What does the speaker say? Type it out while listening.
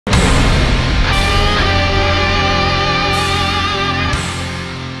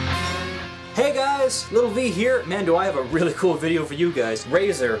guys, Little V here. Man, do I have a really cool video for you guys.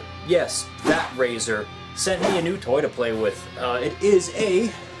 Razer, yes, that Razer, sent me a new toy to play with. It is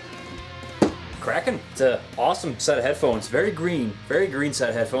a Kraken. It's an awesome set of headphones. Very green set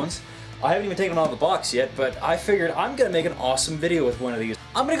of headphones. I haven't even taken them out of the box yet, but I figured I'm gonna make an awesome video with one of these.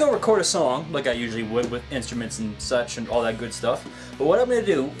 I'm gonna go record a song, like I usually would with instruments and such and all that good stuff. But what I'm gonna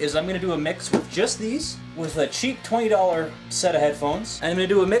do is I'm gonna do a mix with just these, with a cheap $20 set of headphones, and I'm gonna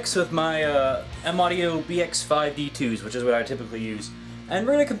do a mix with my M-Audio BX5D2s, which is what I typically use. And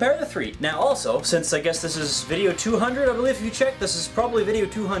we're gonna compare the three. Now also, since I guess this is video 200, I believe if you check, this is probably video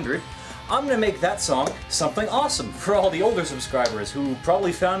 200, I'm gonna make that song something awesome for all the older subscribers who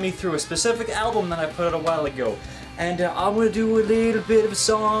probably found me through a specific album that I put out a while ago. And I'm gonna do a little bit of a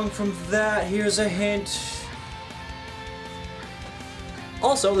song from that. Here's a hint.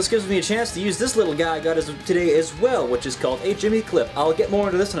 Also, this gives me a chance to use this little guy I got today as well, which is called a Jimmy Clip. I'll get more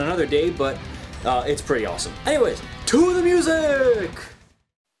into this on another day, but it's pretty awesome. Anyways, to the music!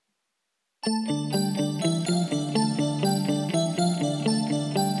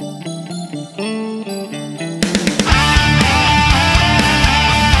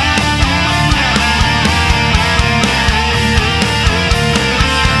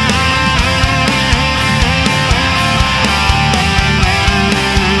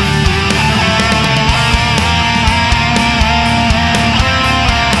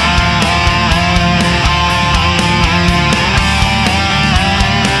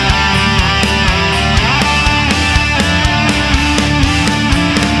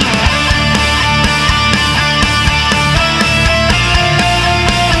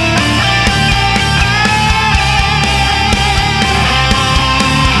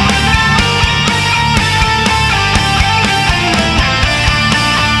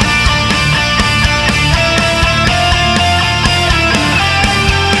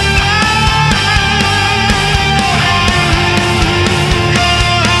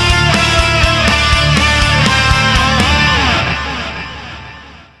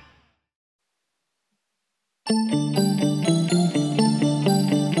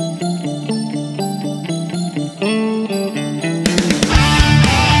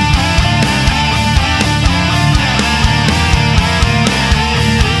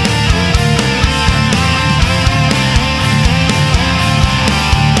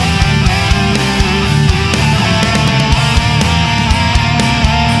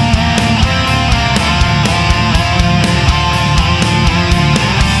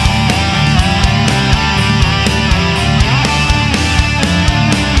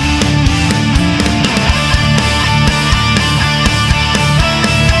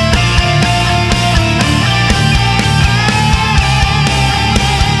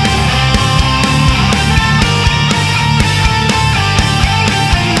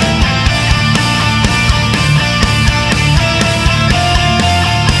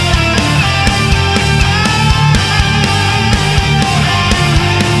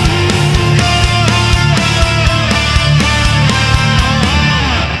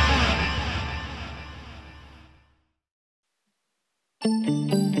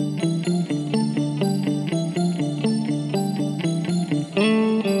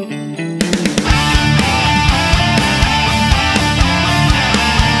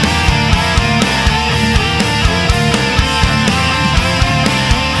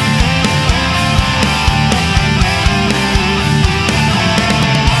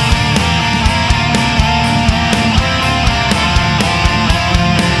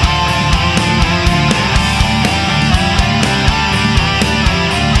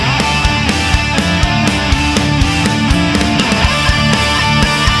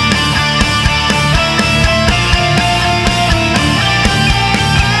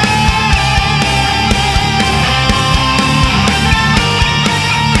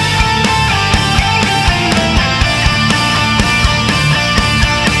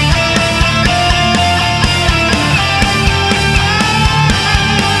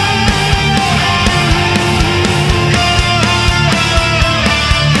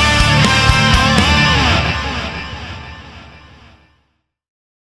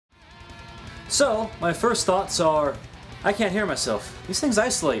 So, my first thoughts are, I can't hear myself. These things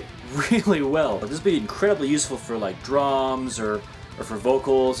isolate really well. This would be incredibly useful for like drums or for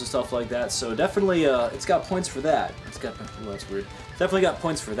vocals and stuff like that. So definitely, it's got points for that. Oh, that's weird. Definitely got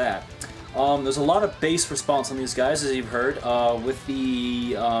points for that. There's a lot of bass response on these guys, as you've heard. With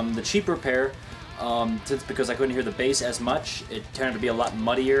the cheaper pair, because I couldn't hear the bass as much, it turned to be a lot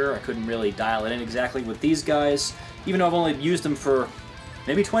muddier. I couldn't really dial it in exactly with these guys, even though I've only used them for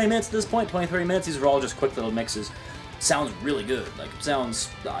maybe 20 minutes at this point, 20-30 minutes. These are all just quick little mixes. sounds really good. Like, it sounds,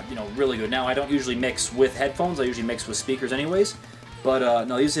 you know, really good. Now, I don't usually mix with headphones. I usually mix with speakers anyways. But,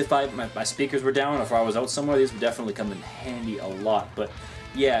 no, these, if my speakers were down, or if I was out somewhere, these would definitely come in handy a lot. But,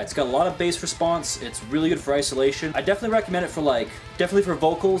 yeah, it's got a lot of bass response. It's really good for isolation. I definitely recommend it for, like, definitely for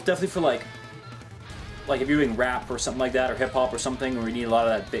vocals, definitely for, like if you're doing rap or something like that, or hip-hop or something, where you need a lot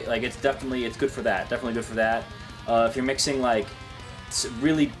of that, like, it's good for that. Definitely good for that. If you're mixing, like,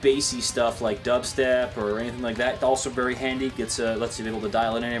 really bassy stuff like dubstep or anything like that, also very handy. Gets lets you be able to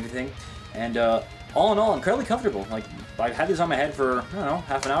dial in and everything. And all in all, incredibly comfortable. Like, I've had these on my head for, I don't know,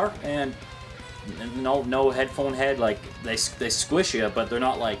 half an hour, and no headphone head. Like, they squish you, but they're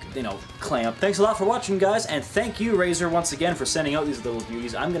not, like, you know, clamp. Thanks a lot for watching, guys, and thank you, Razer, once again for sending out these little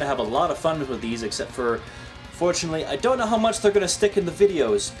beauties. I'm gonna have a lot of fun with these, except for, fortunately, I don't know how much they're gonna stick in the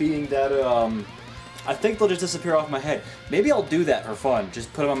videos, being that I think they'll just disappear off my head. Maybe I'll do that for fun.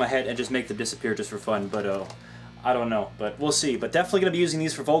 Just put them on my head and just make them disappear just for fun. But I don't know. But we'll see. But definitely going to be using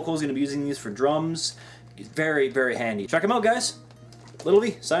these for vocals. Going to be using these for drums. Very, very handy. Check them out, guys. Little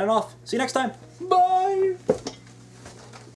V, signing off. See you next time. Bye!